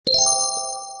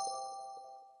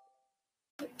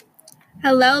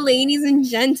Hello, ladies and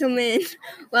gentlemen.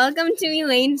 Welcome to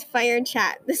Elaine's Fire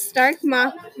Chat. The stock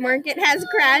market has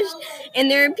crashed,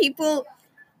 and there are people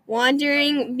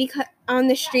wandering on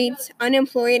the streets,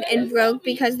 unemployed and broke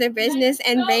because their business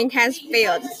and bank has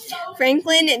failed.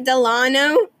 Franklin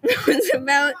Delano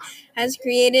Roosevelt has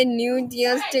created new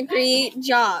deals to create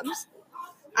jobs.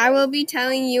 I will be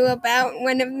telling you about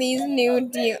one of these new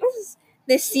deals,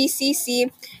 the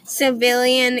CCC,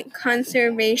 Civilian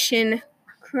Conservation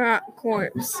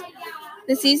Corps.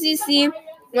 The CCC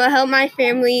will help my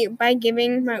family by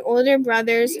giving my older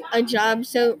brothers a job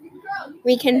so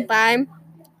we can buy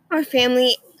our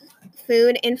family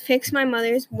food and fix my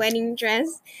mother's wedding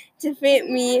dress to fit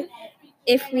me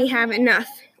if we have enough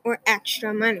or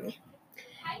extra money.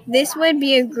 This would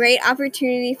be a great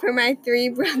opportunity for my three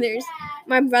brothers.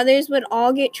 My brothers would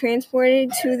all get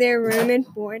transported to their room and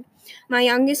board. My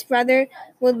youngest brother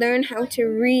will learn how to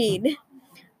read.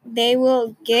 They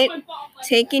will get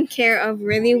taken care of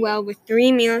really well with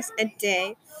 3 meals a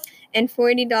day and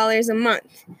 $40 a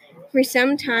month. For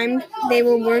some time, they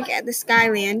will work at the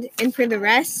Skyland, and for the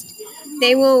rest,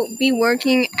 they will be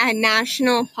working at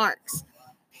national parks.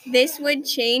 This would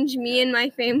change me and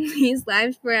my family's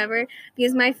lives forever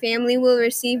because my family will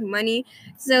receive money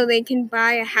so they can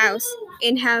buy a house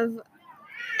and have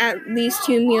at least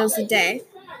 2 meals a day.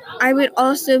 I would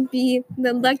also be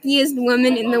the luckiest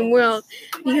woman in the world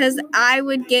because I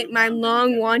would get my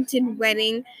long wanted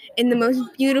wedding in the most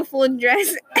beautiful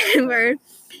dress ever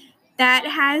that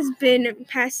has been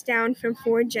passed down from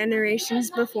 4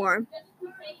 generations before.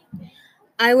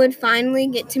 I would finally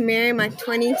get to marry my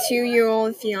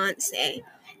 22-year-old fiance.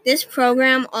 This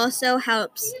program also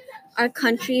helps our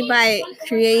country by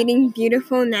creating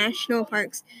beautiful national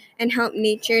parks and help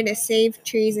nature to save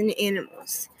trees and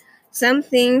animals. Some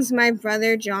things my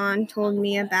brother John told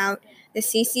me about the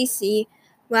CCC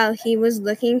while he was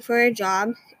looking for a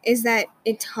job is that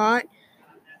it taught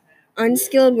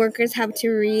unskilled workers how to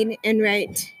read and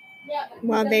write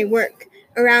while they work.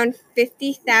 Around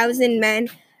 50,000 men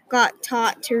got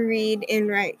taught to read and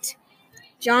write.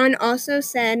 John also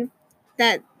said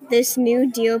that this new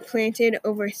deal planted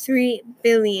over 3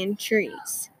 billion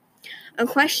trees. A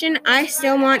question I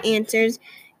still want answers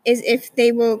is if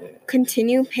they will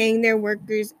continue paying their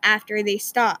workers after they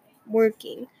stop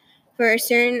working for a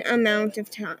certain amount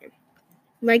of time.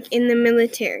 Like in the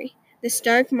military, the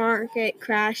stock market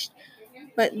crashed,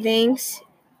 but thanks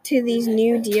to these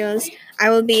new deals,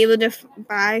 I will be able to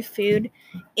buy food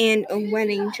and a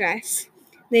wedding dress.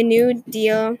 The new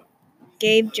deal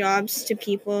gave jobs to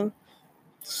people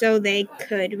so they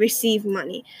could receive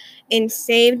money and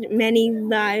saved many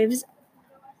lives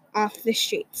off the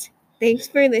streets. Thanks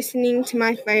for listening to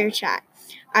my fire chat.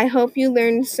 I hope you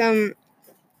learned some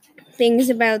things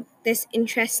about this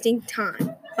interesting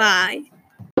time. Bye.